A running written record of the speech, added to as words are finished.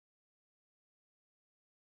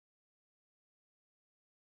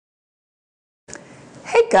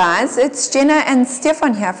Hey guys, it's Jenna and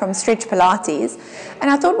Stefan here from Stretch Pilates,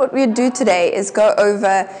 and I thought what we'd do today is go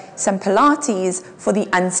over some Pilates for the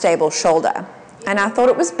unstable shoulder. And I thought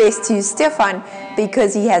it was best to use Stefan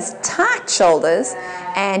because he has tight shoulders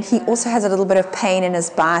and he also has a little bit of pain in his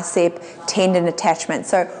bicep tendon attachment.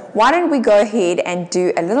 So why don't we go ahead and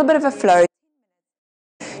do a little bit of a flow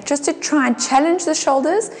just to try and challenge the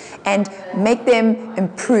shoulders and make them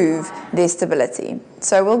improve their stability.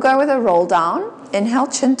 So we'll go with a roll down. Inhale,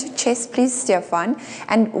 chin to chest, please, Stefan.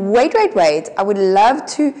 And wait. I would love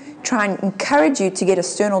to try and encourage you to get a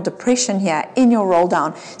sternal depression here in your roll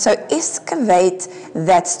down. So excavate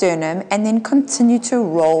that sternum and then continue to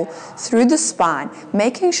roll through the spine,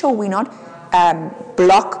 making sure we're not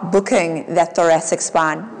block booking that thoracic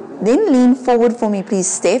spine. Then lean forward for me, please,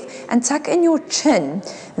 Steph, and tuck in your chin.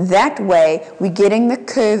 That way, we're getting the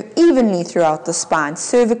curve evenly throughout the spine,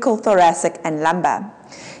 cervical, thoracic, and lumbar.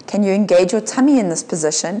 Can you engage your tummy in this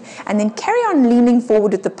position? And then carry on leaning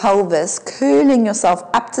forward with the pelvis, curling yourself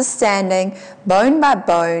up to standing, bone by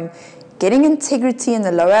bone, getting integrity in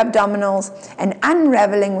the lower abdominals, and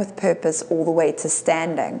unraveling with purpose all the way to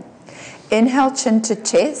standing. Inhale, chin to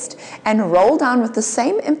chest, and roll down with the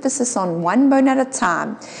same emphasis on one bone at a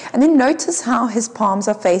time. And then notice how his palms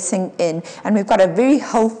are facing in, and we've got a very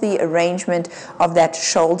healthy arrangement of that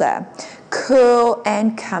shoulder. Curl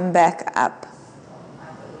and come back up.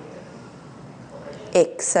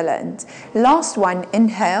 Excellent. Last one,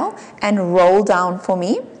 inhale and roll down for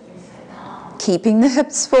me. Keeping the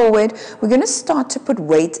hips forward, we're going to start to put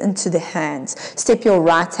weight into the hands. Step your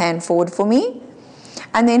right hand forward for me.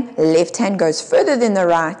 And then left hand goes further than the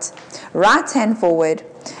right. Right hand forward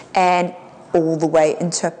and all the way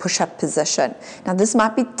into a push-up position. Now this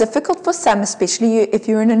might be difficult for some, especially if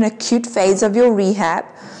you're in an acute phase of your rehab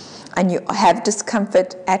and you have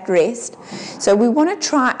discomfort at rest. So we want to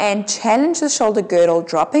try and challenge the shoulder girdle,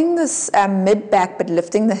 dropping this mid-back but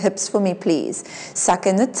lifting the hips for me, please. Suck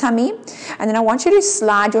in the tummy, and then I want you to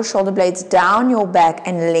slide your shoulder blades down your back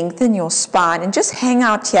and lengthen your spine and just hang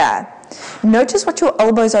out here. Notice what your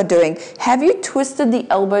elbows are doing. Have you twisted the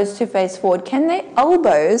elbows to face forward? Can the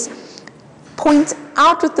elbows point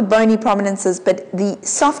out with the bony prominences, but the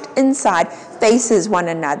soft inside faces one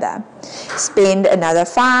another? Spend another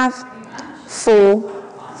 5,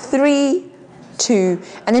 4, 3, 2,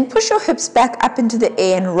 and then push your hips back up into the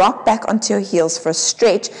air and rock back onto your heels for a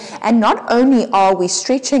stretch. And not only are we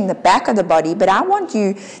stretching the back of the body, but I want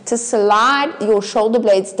you to slide your shoulder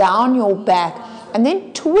blades down your back and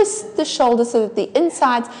then twist the shoulders so that the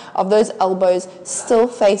insides of those elbows still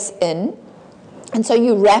face in. And so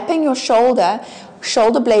you're wrapping your shoulder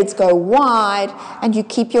blades go wide, and you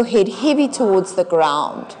keep your head heavy towards the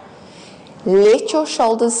ground. Let your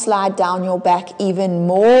shoulders slide down your back even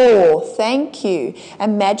more. Thank you.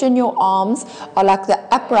 Imagine your arms are like the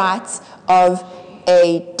uprights of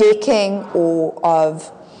a decking or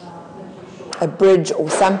of a bridge or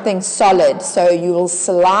something solid. So you will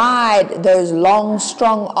slide those long,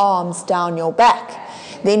 strong arms down your back.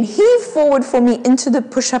 Then heave forward for me into the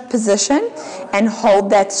push-up position and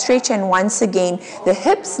hold that stretch. And once again, the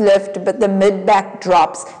hips lift, but the mid-back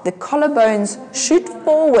drops. The collarbones shoot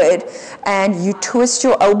forward, and you twist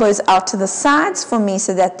your elbows out to the sides for me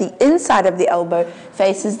so that the inside of the elbow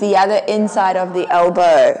faces the other inside of the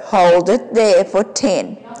elbow. Hold it there for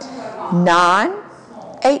 10, 9,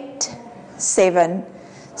 8, 7,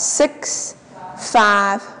 6,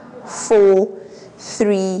 5, 4,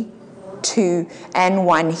 3, 2, and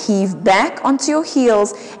 1. Heave back onto your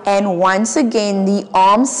heels, and once again the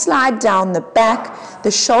arms slide down the back,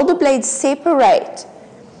 the shoulder blades separate.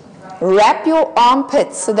 Wrap your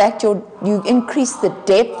armpits so that you increase the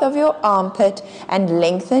depth of your armpit and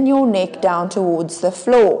lengthen your neck down towards the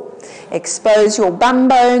floor. Expose your bum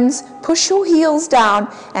bones, push your heels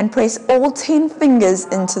down, and press all 10 fingers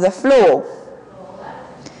into the floor.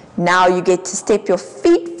 Now you get to step your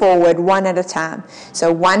feet forward one at a time.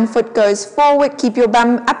 So one foot goes forward, keep your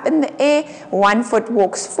bum up in the air, one foot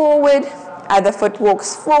walks forward, other foot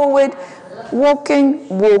walks forward, walking,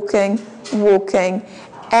 walking, walking,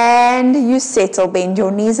 and you settle, bend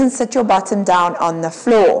your knees and sit your bottom down on the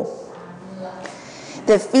floor.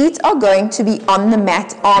 The feet are going to be on the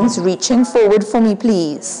mat, arms reaching forward for me,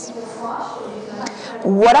 please.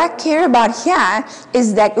 What I care about here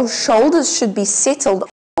is that your shoulders should be settled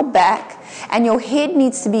back, and your head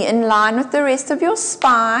needs to be in line with the rest of your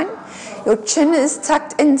spine. Your chin is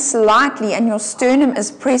tucked in slightly, and your sternum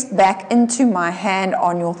is pressed back into my hand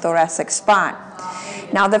on your thoracic spine.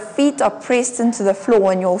 Now the feet are pressed into the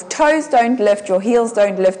floor and your toes don't lift, your heels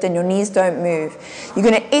don't lift, and your knees don't move. You're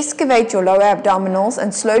going to excavate your lower abdominals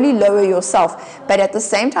and slowly lower yourself. But at the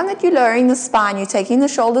same time that you're lowering the spine, you're taking the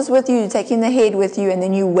shoulders with you, you're taking the head with you, and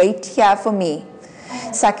then you wait here for me.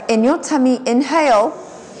 Suck in your tummy, inhale,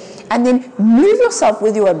 and then move yourself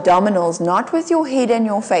with your abdominals, not with your head and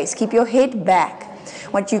your face. Keep your head back.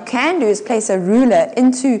 What you can do is place a ruler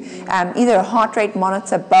into either a heart rate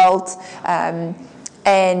monitor belt,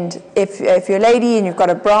 and if you're a lady and you've got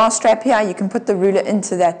a bra strap here, you can put the ruler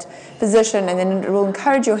into that position, and then it will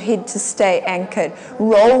encourage your head to stay anchored.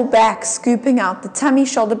 Roll back, scooping out the tummy,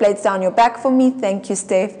 shoulder blades down your back for me. Thank you,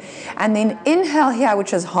 Steph. And then inhale here,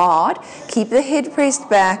 which is hard. Keep the head pressed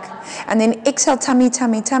back. And then exhale, tummy,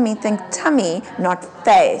 tummy, tummy. Think tummy, not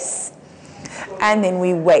face. And then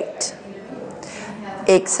we wait.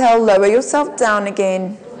 Exhale, lower yourself down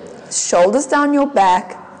again. Shoulders down your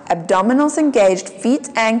back. Abdominals engaged, feet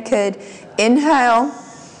anchored. Inhale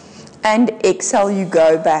and exhale, you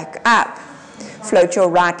go back up. Float your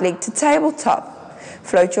right leg to tabletop.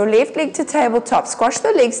 Float your left leg to tabletop. Squash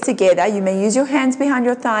the legs together. You may use your hands behind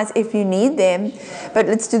your thighs if you need them, but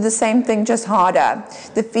let's do the same thing, just harder.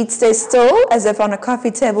 The feet stay still as if on a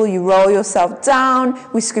coffee table. You roll yourself down.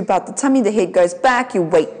 We scoop out the tummy. The head goes back. You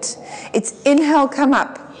wait. It's inhale, come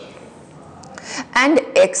up. And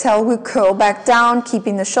exhale, we curl back down,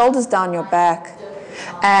 keeping the shoulders down your back.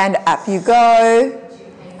 And up you go.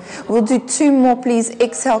 We'll do 2 more, please.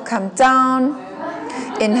 Exhale, come down.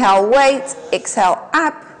 Inhale, wait. Exhale,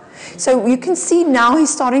 up. So you can see now he's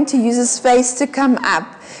starting to use his face to come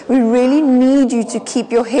up. We really need you to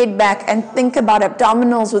keep your head back and think about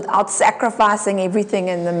abdominals without sacrificing everything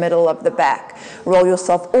in the middle of the back. Roll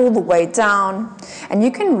yourself all the way down. And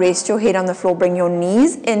you can rest your head on the floor. Bring your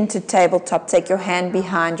knees into tabletop. Take your hand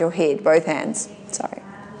behind your head. Both hands. Sorry.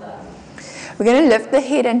 We're going to lift the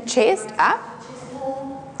head and chest up.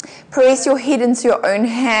 Press your head into your own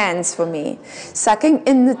hands for me. Sucking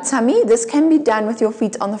in the tummy. This can be done with your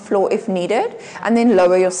feet on the floor if needed. And then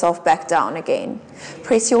lower yourself back down again.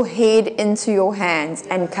 Press your head into your hands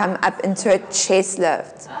and come up into a chest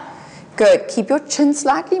lift. Good. Keep your chin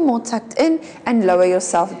slightly more tucked in and lower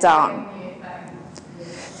yourself down.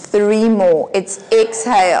 3 more. It's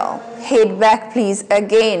exhale. Head back, please.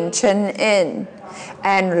 Again. Chin in.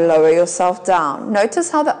 And lower yourself down. Notice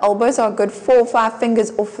how the elbows are good 4 or 5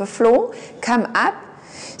 fingers off the floor. Come up.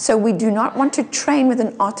 So we do not want to train with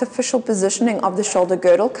an artificial positioning of the shoulder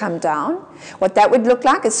girdle. Come down. What that would look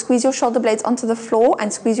like is squeeze your shoulder blades onto the floor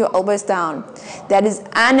and squeeze your elbows down. That is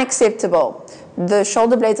unacceptable. The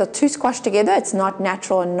shoulder blades are too squashed together. It's not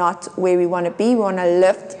natural and not where we want to be. We want to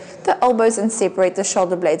lift the elbows and separate the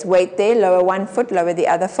shoulder blades. Wait there. Lower one foot. Lower the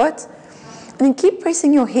other foot. And then keep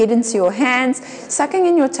pressing your head into your hands. Sucking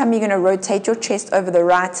in your tummy, you're going to rotate your chest over the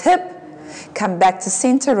right hip. Come back to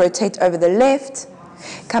center, rotate over the left.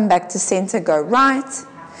 Come back to center, go right.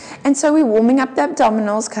 And so we're warming up the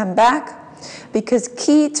abdominals, come back. Because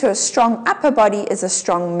key to a strong upper body is a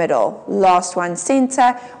strong middle. Last one,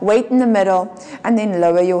 center, weight in the middle, and then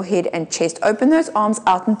lower your head and chest. Open those arms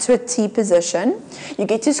out into a T position. You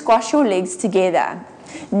get to squash your legs together.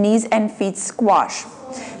 Knees and feet squash.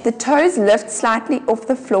 The toes lift slightly off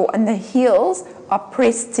the floor and the heels are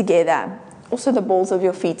pressed together. Also the balls of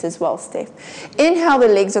your feet as well, Steph. Inhale, the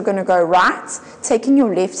legs are going to go right. Taking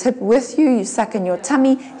your left hip with you, you suck in your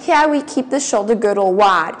tummy. Here we keep the shoulder girdle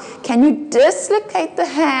wide. Can you dislocate the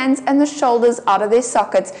hands and the shoulders out of their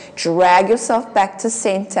sockets? Drag yourself back to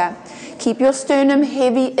center. Keep your sternum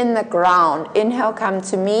heavy in the ground. Inhale, come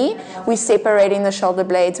to me. We're separating the shoulder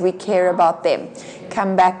blades. We care about them.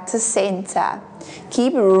 Come back to center.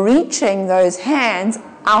 Keep reaching those hands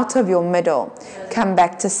out of your middle. Come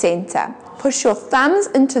back to center. Push your thumbs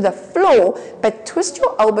into the floor, but twist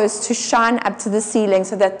your elbows to shine up to the ceiling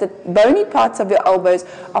so that the bony parts of your elbows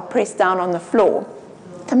are pressed down on the floor.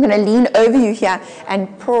 I'm going to lean over you here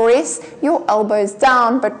and press your elbows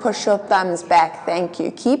down, but push your thumbs back. Thank you.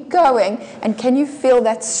 Keep going. And can you feel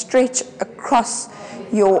that stretch across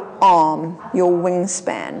your arm, your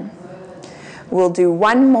wingspan? We'll do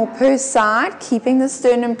 1 more per side, keeping the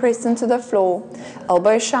sternum pressed into the floor.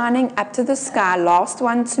 Elbow shining up to the sky. Last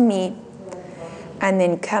one to me. And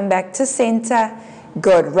then come back to center.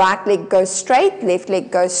 Good. Right leg goes straight. Left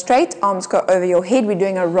leg goes straight. Arms go over your head. We're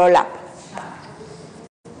doing a roll up.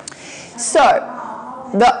 So,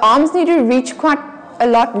 the arms need to reach quite a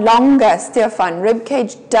lot longer, Stefan. Rib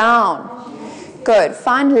cage down. Good.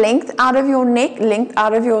 Find length out of your neck, length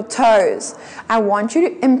out of your toes. I want you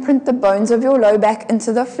to imprint the bones of your low back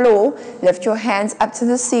into the floor. Lift your hands up to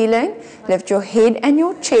the ceiling. Lift your head and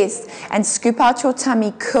your chest and scoop out your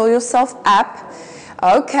tummy. Curl yourself up.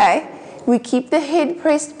 Okay, we keep the head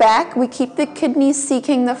pressed back, we keep the kidneys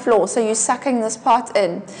seeking the floor, so you're sucking this part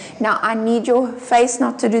in. Now I need your face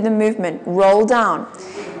not to do the movement. Roll down.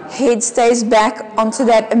 Head stays back onto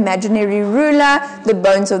that imaginary ruler, the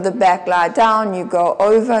bones of the back lie down, you go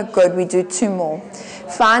over. Good, we do 2 more.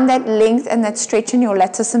 Find that length and that stretch in your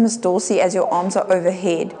latissimus dorsi as your arms are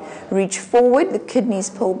overhead. Reach forward, the kidneys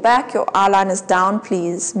pull back, your eyeline is down,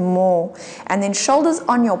 please. More. And then shoulders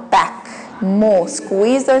on your back. More.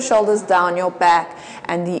 Squeeze those shoulders down your back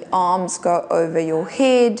and the arms go over your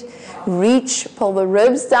head. Reach, pull the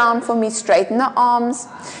ribs down for me, straighten the arms.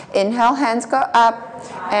 Inhale, hands go up.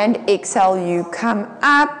 And exhale, you come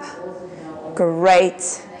up.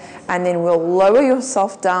 Great. And then we'll lower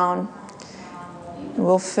yourself down.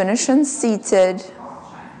 We'll finish in seated.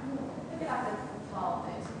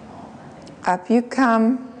 Up you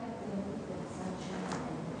come.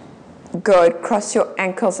 Good. Cross your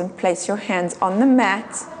ankles and place your hands on the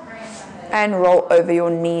mat. And roll over your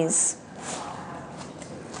knees.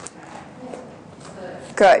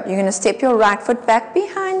 Good. You're going to step your right foot back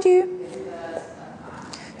behind you.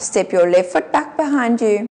 Step your left foot back behind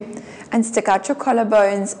you and stick out your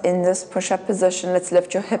collarbones in this push-up position. Let's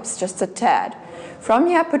lift your hips just a tad. From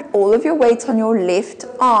here, put all of your weight on your left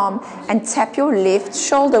arm and tap your left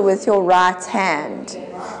shoulder with your right hand.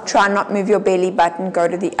 Try not move your belly button, go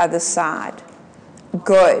to the other side.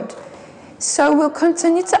 Good. So we'll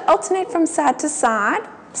continue to alternate from side to side,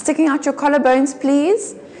 sticking out your collarbones,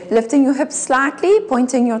 please, lifting your hips slightly,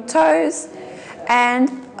 pointing your toes, and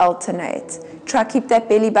alternate. Try keep that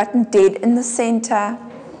belly button dead in the center.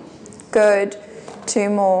 Good. 2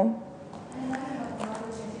 more.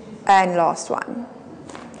 And last one.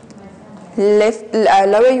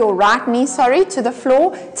 Lower your right knee, to the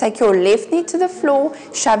floor. Take your left knee to the floor.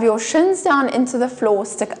 Shove your shins down into the floor.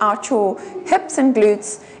 Stick out your hips and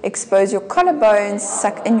glutes. Expose your collarbones.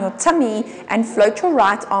 Suck in your tummy. And float your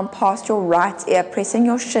right arm past your right ear, pressing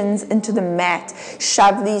your shins into the mat.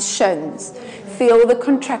 Shove these shins. Feel the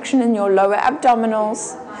contraction in your lower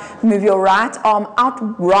abdominals. Move your right arm out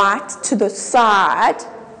right to the side,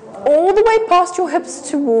 all the way past your hips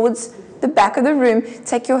towards the back of the room.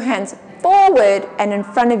 Take your hands forward and in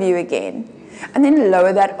front of you again. And then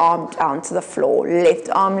lower that arm down to the floor. Left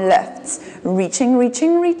arm lifts. Reaching,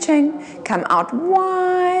 reaching, reaching. Come out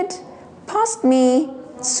wide, past me,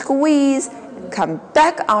 squeeze, come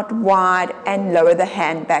back out wide and lower the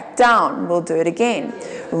hand back down. We'll do it again.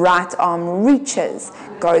 Right arm reaches,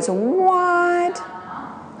 goes wide.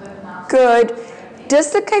 Good.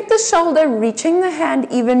 Dislocate the shoulder, reaching the hand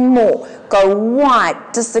even more. Go wide,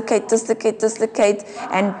 dislocate, dislocate, dislocate,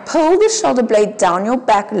 and pull the shoulder blade down your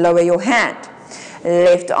back, lower your hand.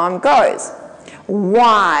 Left arm goes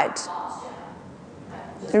wide.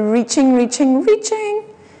 Reaching, reaching, reaching.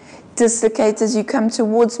 Dislocate as you come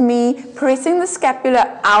towards me, pressing the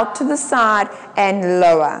scapula out to the side and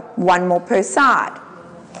lower. 1 more per side.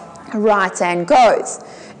 Right hand goes.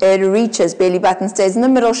 It reaches, belly button stays in the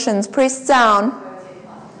middle, shins pressed down.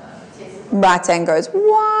 Right hand goes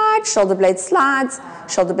wide, shoulder blade slides,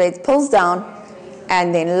 shoulder blade pulls down.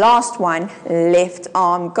 And then last one, left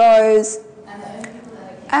arm goes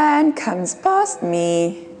and comes past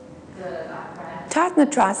me. Tighten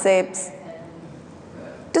the triceps.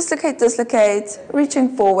 Dislocate, dislocate,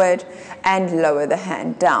 reaching forward and lower the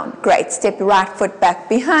hand down. Great. Step your right foot back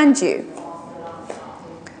behind you.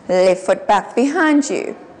 Left foot back behind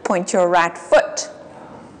you. Point your right foot.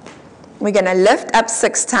 We're going to lift up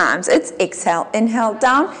 6 times. It's exhale, inhale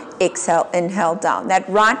down, exhale, inhale down. That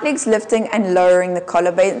right leg's lifting and lowering. The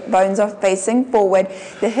collarbones are facing forward.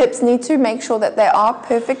 The hips need to make sure that they are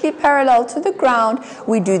perfectly parallel to the ground.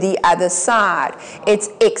 We do the other side. It's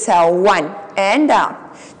exhale, 1 and down,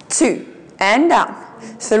 2 and down,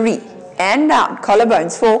 3 and down.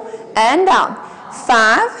 Collarbones, 4 and down,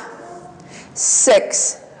 5,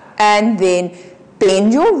 6, and then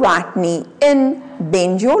bend your right knee in,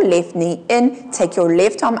 bend your left knee in, take your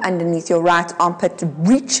left arm underneath your right armpit,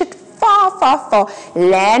 reach it far, far, far,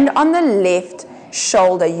 land on the left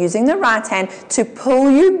shoulder, using the right hand to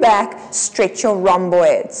pull you back, stretch your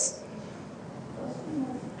rhomboids.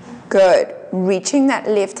 Good. Reaching that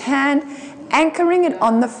left hand, anchoring it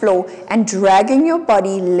on the floor and dragging your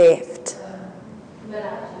body left.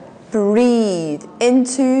 Breathe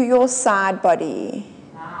into your side body.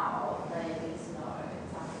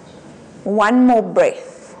 1 more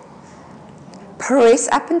breath. Press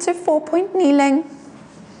up into 4-point kneeling.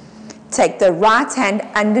 Take the right hand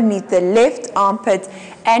underneath the left armpit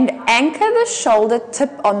and anchor the shoulder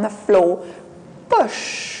tip on the floor.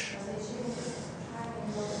 Push.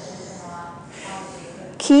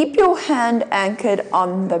 Keep your hand anchored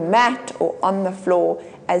on the mat or on the floor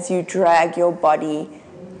as you drag your body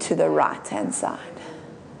to the right-hand side.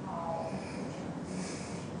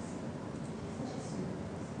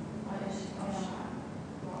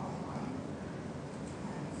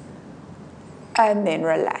 And then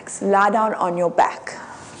relax. Lie down on your back.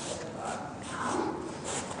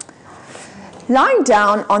 Lying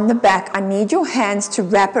down on the back, I need your hands to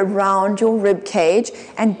wrap around your rib cage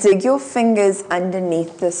and dig your fingers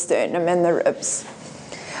underneath the sternum and the ribs.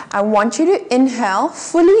 I want you to inhale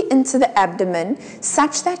fully into the abdomen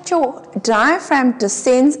such that your diaphragm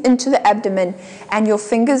descends into the abdomen and your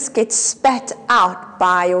fingers get spat out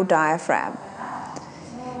by your diaphragm.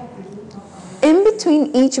 In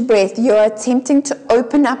between each breath, you're attempting to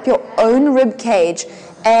open up your own rib cage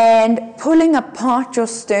and pulling apart your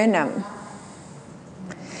sternum.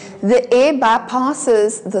 The air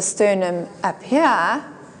bypasses the sternum up here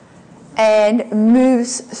and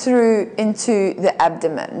moves through into the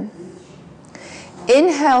abdomen.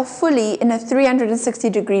 Inhale fully in a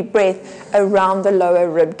 360-degree breath around the lower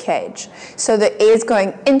rib cage. So the air is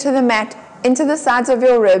going into the mat, into the sides of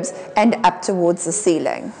your ribs, and up towards the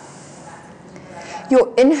ceiling.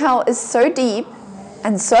 Your inhale is so deep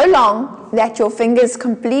and so long that your fingers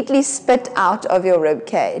completely spit out of your rib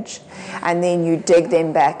cage. And then you dig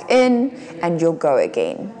them back in and you'll go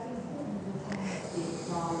again.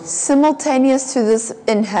 Simultaneous to this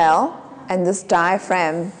inhale and this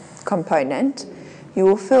diaphragm component, you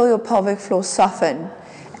will feel your pelvic floor soften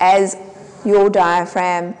as your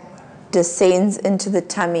diaphragm descends into the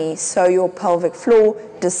tummy, so your pelvic floor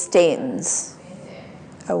distends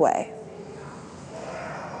away.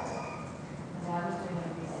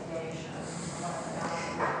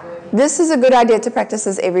 This is a good idea to practice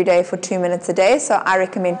this every day for 2 minutes a day, so I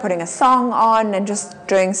recommend putting a song on and just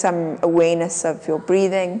doing some awareness of your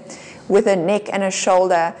breathing. With a neck and a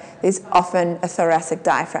shoulder, there's often a thoracic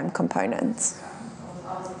diaphragm component.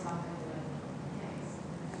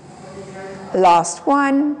 Last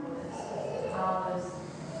one.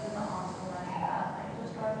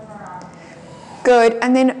 Good,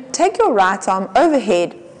 and then take your right arm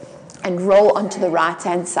overhead and roll onto the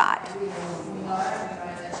right-hand side.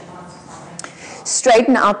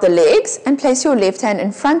 Straighten out the legs and place your left hand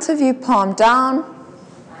in front of you, palm down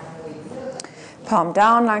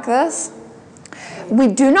like this. We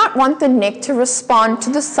do not want the neck to respond to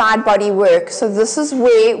the side body work, so this is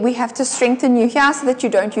where we have to strengthen you here so that you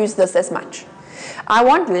don't use this as much. I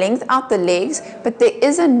want length out the legs, but there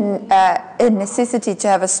is a necessity to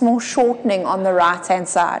have a small shortening on the right hand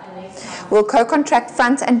side. We'll co-contract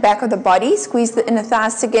front and back of the body, squeeze the inner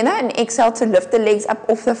thighs together, and exhale to lift the legs up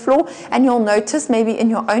off the floor. And you'll notice maybe in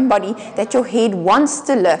your own body that your head wants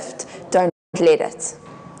to lift. Don't let it.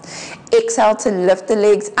 Exhale to lift the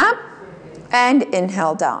legs up and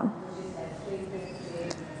inhale down.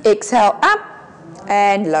 Exhale up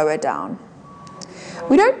and lower down.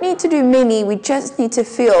 We don't need to do many, we just need to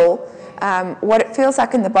feel what it feels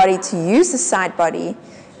like in the body to use the side body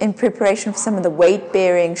in preparation for some of the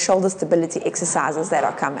weight-bearing shoulder stability exercises that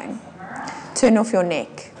are coming. Turn off your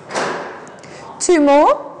neck. 2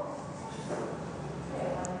 more.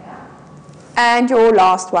 And your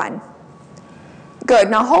last one. Good.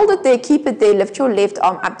 Now hold it there, keep it there, lift your left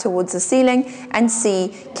arm up towards the ceiling and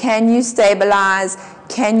see, can you stabilize?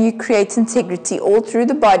 Can you create integrity all through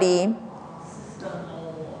the body?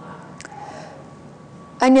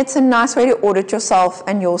 And it's a nice way to audit yourself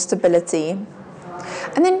and your stability.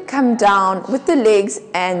 And then come down with the legs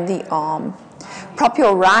and the arm. Prop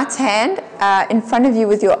your right hand in front of you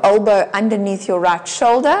with your elbow underneath your right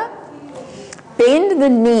shoulder. Bend the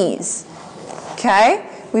knees. Okay?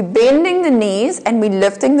 We're bending the knees and we're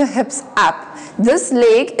lifting the hips up. This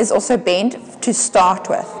leg is also bent to start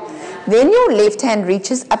with. Then your left hand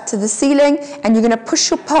reaches up to the ceiling and you're going to push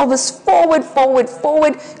your pelvis forward, forward,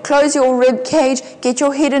 forward. Close your rib cage. Get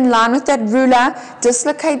your head in line with that ruler.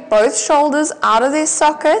 Dislocate both shoulders out of their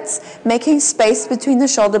sockets, making space between the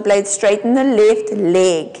shoulder blades. Straighten the left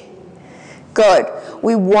leg. Good.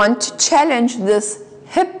 We want to challenge this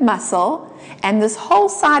hip muscle and this whole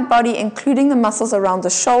side body, including the muscles around the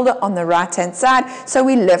shoulder on the right-hand side. So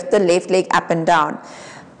we lift the left leg up and down.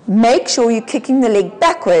 Make sure you're kicking the leg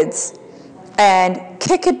backwards and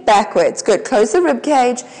kick it backwards. Good. Close the rib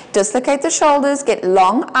cage, dislocate the shoulders, get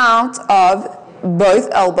long out of both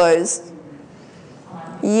elbows.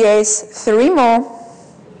 Yes, 3 more.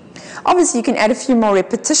 Obviously, you can add a few more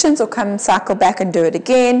repetitions or come cycle back and do it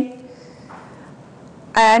again.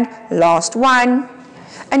 And last one.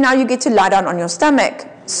 And now you get to lie down on your stomach.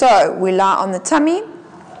 So we lie on the tummy.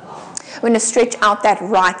 We're going to stretch out that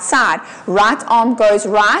right side. Right arm goes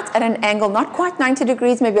right at an angle, not quite 90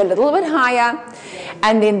 degrees, maybe a little bit higher.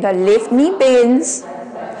 And then the left knee bends.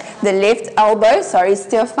 The left elbow, sorry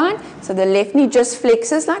Stefan, so the left knee just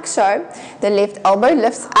flexes like so. The left elbow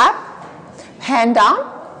lifts up, hand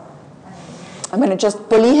down. I'm going to just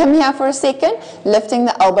bully him here for a second, lifting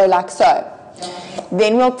the elbow like so.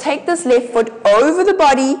 Then we'll take this left foot over the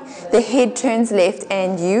body, the head turns left,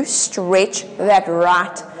 and you stretch that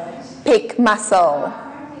right pec muscle.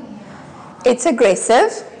 It's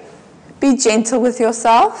aggressive. Be gentle with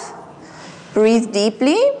yourself. Breathe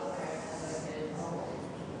deeply.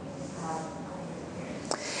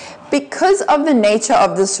 Because of the nature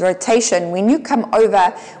of this rotation, when you come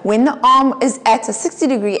over, when the arm is at a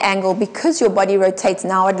 60-degree angle, because your body rotates,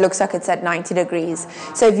 now it looks like it's at 90 degrees.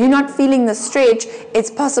 So if you're not feeling the stretch, it's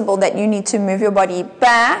possible that you need to move your body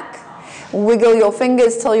back, wiggle your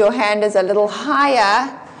fingers till your hand is a little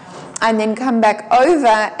higher, and then come back over.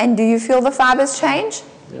 And do you feel the fibers change?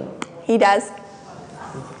 Yeah. He does.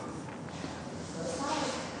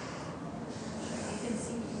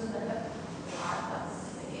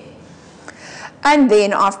 And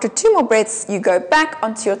then after 2 more breaths, you go back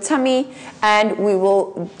onto your tummy, and we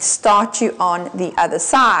will start you on the other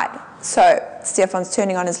side. So Stefan's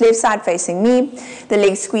turning on his left side facing me. The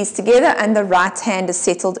legs squeeze together and the right hand is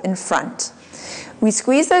settled in front. We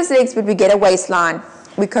squeeze those legs, but we get a waistline.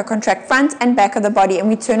 We contract front and back of the body, and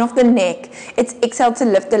we turn off the neck. It's exhale to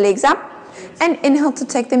lift the legs up, and inhale to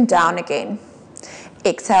take them down again.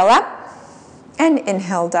 Exhale up and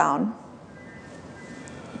inhale down.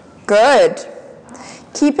 Good.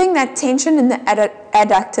 Keeping that tension in the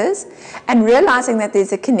adductors and realizing that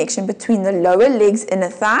there's a connection between the lower leg's inner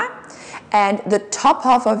thigh and the top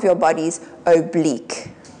half of your body's oblique.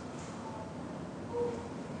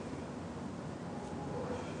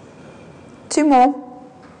 Two more.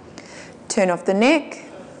 Turn off the neck.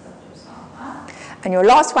 And your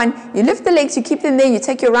last one, you lift the legs, you keep them there, you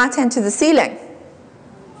take your right hand to the ceiling.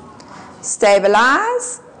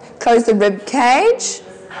 Stabilize. Close the rib cage.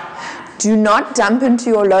 Do not dump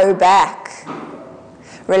into your low back.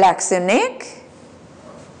 Relax your neck.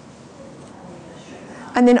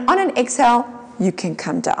 And then on an exhale, you can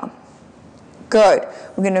come down. Good.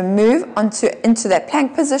 We're going to move into that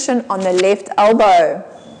plank position on the left elbow.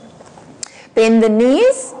 Bend the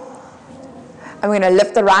knees. And we're going to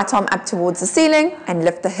lift the right arm up towards the ceiling and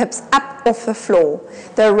lift the hips up off the floor.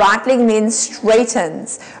 The right leg then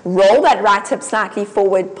straightens. Roll that right hip slightly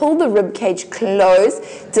forward. Pull the rib cage close.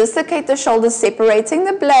 Dislocate the shoulders, separating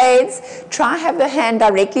the blades. Try have the hand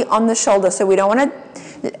directly on the shoulder, so we don't want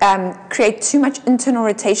to create too much internal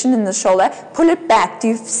rotation in the shoulder. Pull it back. Do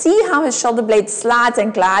you see how his shoulder blade slides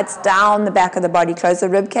and glides down the back of the body? Close the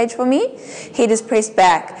rib cage for me. Head is pressed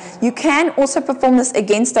back. You can also perform this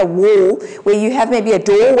against a wall where you have maybe a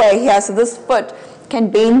doorway here, so this foot can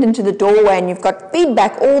bend into the doorway and you've got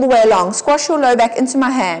feedback all the way along. Squash your low back into my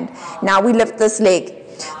hand. Now we lift this leg.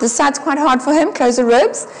 This side's quite hard for him. Close the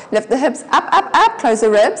ribs. Lift the hips up, up, up. Close the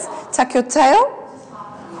ribs. Tuck your tail.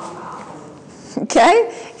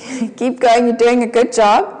 Okay, keep going, you're doing a good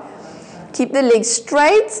job. Keep the legs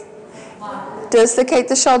straight, dislocate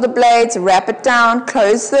the shoulder blades, wrap it down,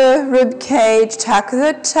 close the rib cage, tuck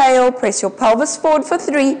the tail, press your pelvis forward for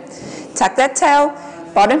 3, tuck that tail,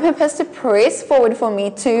 bottom hip has to press forward for me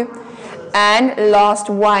 2, and last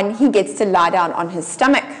one, he gets to lie down on his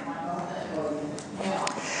stomach.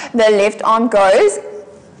 The left arm goes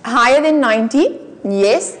higher than 90.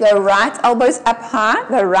 Yes, the right elbow's up high,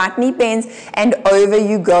 the right knee bends, and over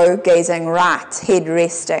you go, gazing right, head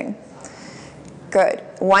resting. Good.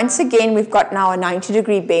 Once again, we've got now a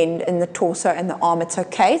 90-degree bend in the torso and the arm. It's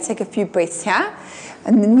okay. Take a few breaths here.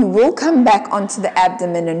 And then we will come back onto the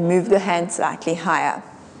abdomen and move the hand slightly higher.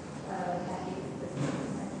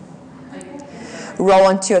 Roll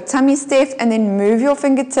onto your tummy, Steph, and then move your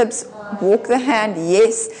fingertips. Walk the hand,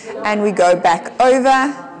 yes. And we go back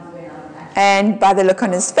over. And by the look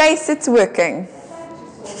on his face, it's working.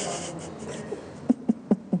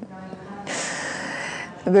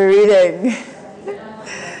 Breathing.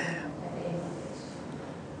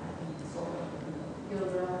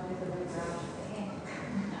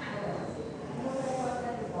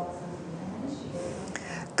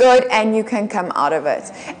 Good, and you can come out of it.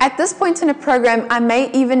 At this point in a program, I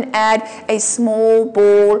may even add a small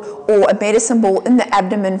ball or a medicine ball in the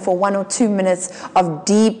abdomen for 1 or 2 minutes of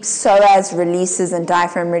deep psoas releases and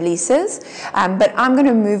diaphragm releases. But I'm going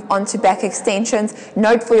to move on to back extensions.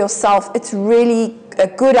 Note for yourself, it's really a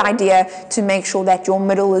good idea to make sure that your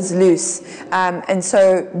middle is loose. And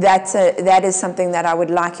so that is something that I would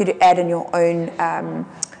like you to add in your own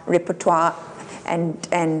repertoire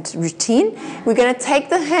and routine. We're going to take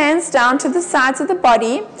the hands down to the sides of the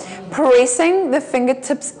body, pressing the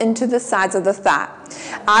fingertips into the sides of the thigh.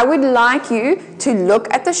 I would like you to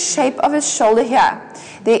look at the shape of his shoulder here.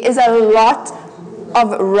 There is a lot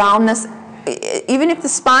of roundness. Even if the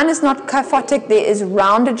spine is not kyphotic, there is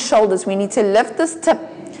rounded shoulders. We need to lift this tip.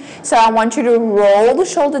 So I want you to roll the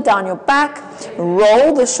shoulder down your back,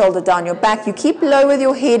 roll the shoulder down your back. You keep low with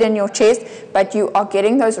your head and your chest, but you are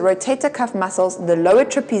getting those rotator cuff muscles, the lower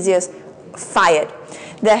trapezius, fired.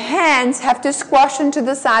 The hands have to squash into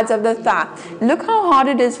the sides of the thigh. Look how hard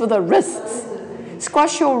it is for the wrists.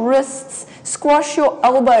 Squash your wrists, squash your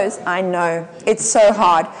elbows. I know, it's so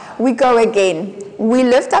hard. We go again. We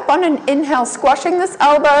lift up on an inhale, squashing this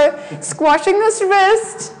elbow, squashing this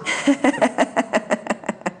wrist.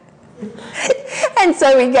 And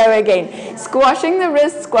so we go again, squashing the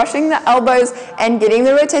wrists, squashing the elbows, and getting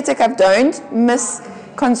the rotator cuff. Don't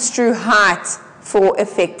misconstrue height for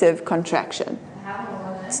effective contraction.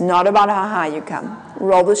 It's not about how high you come.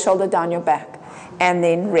 Roll the shoulder down your back, and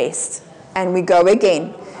then rest. And we go again.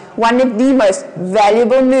 One of the most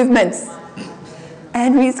valuable movements.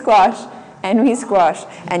 And we squash, and we squash,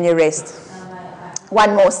 and you rest.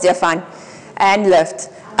 One more, Stefan. And lift.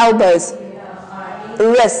 Elbows,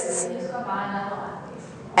 wrists,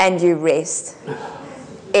 and you rest.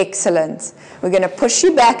 Excellent. We're going to push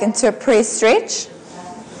you back into a press stretch.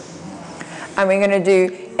 And we're going to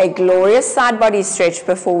do a glorious side body stretch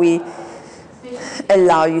before we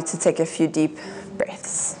allow you to take a few deep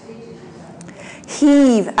breaths.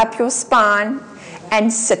 Heave up your spine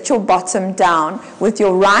and sit your bottom down with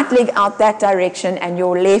your right leg out that direction and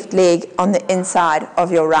your left leg on the inside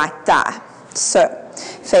of your right thigh. So,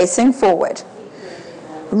 facing forward.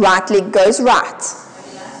 Right leg goes right.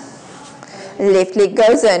 Left leg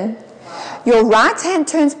goes in. Your right hand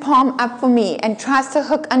turns palm up for me and tries to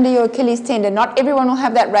hook under your Achilles tendon. Not everyone will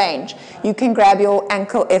have that range. You can grab your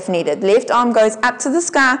ankle if needed. Left arm goes up to the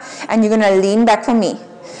sky and you're going to lean back for me.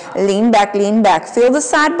 Lean back, lean back. Feel the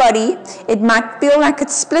side body. It might feel like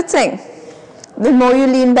it's splitting. The more you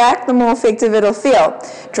lean back, the more effective it'll feel.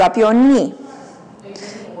 Drop your knee.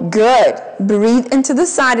 Good. Breathe into the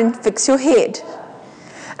side and fix your head.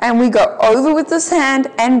 And we go over with this hand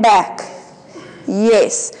and back.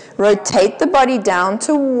 Yes. Rotate the body down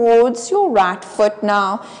towards your right foot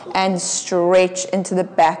now and stretch into the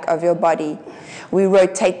back of your body. We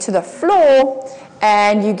rotate to the floor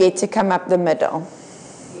and you get to come up the middle.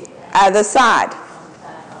 Other side.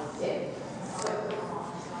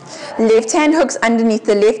 Left hand hooks underneath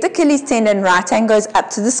the left Achilles tendon, right hand goes up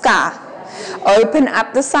to the sky. Open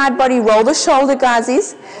up the side body, roll the shoulder,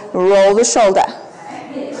 guys. Roll the shoulder.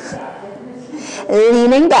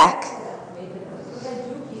 Leaning back.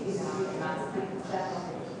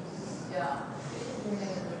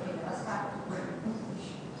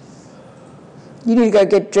 You need to go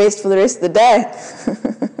get dressed for the rest of the day.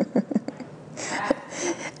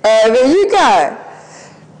 There you go.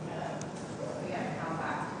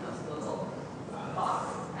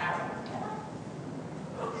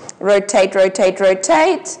 Rotate, rotate,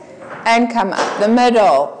 rotate, and come up the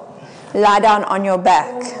middle. Lie down on your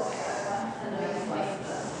back.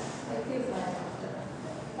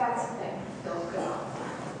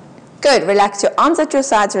 Good. Relax your arms at your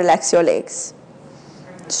sides, relax your legs.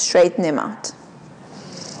 Straighten them out.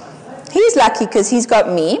 He's lucky because he's got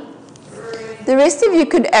me. The rest of you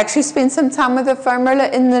could actually spend some time with a foam roller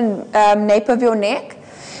in the nape of your neck.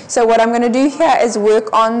 So what I'm going to do here is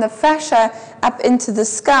work on the fascia up into the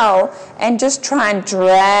skull and just try and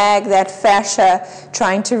drag that fascia,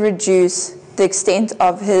 trying to reduce the extent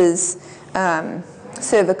of his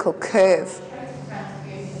cervical curve.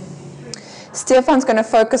 Stefan's going to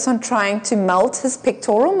focus on trying to melt his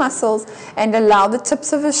pectoral muscles and allow the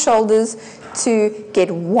tips of his shoulders to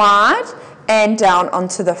get wide and down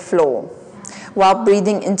onto the floor while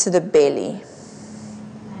breathing into the belly.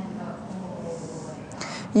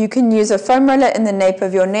 You can use a foam roller in the nape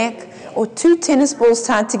of your neck or 2 tennis balls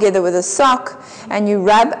tied together with a sock, and you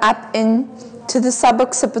rub up into the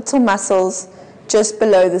suboccipital muscles just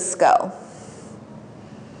below the skull.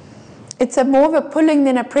 It's more of a pulling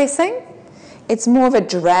than a pressing. It's more of a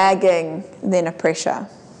dragging than a pressure.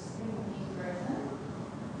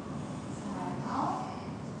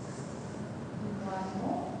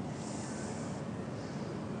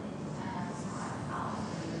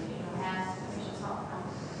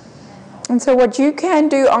 And so what you can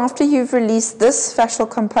do after you've released this fascial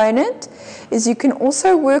component is you can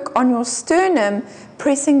also work on your sternum,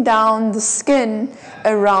 pressing down the skin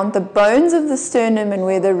around the bones of the sternum and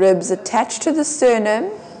where the ribs attach to the sternum.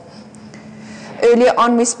 Earlier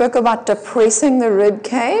on we spoke about depressing the rib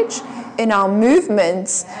cage in our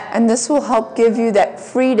movements, and this will help give you that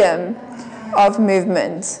freedom of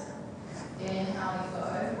movement.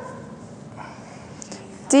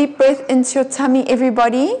 Deep breath into your tummy,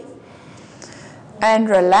 everybody, and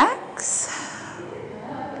relax.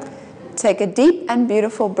 Take a deep and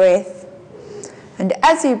beautiful breath, and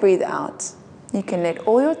as you breathe out, you can let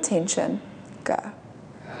all your tension go.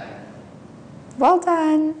 Well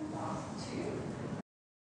done.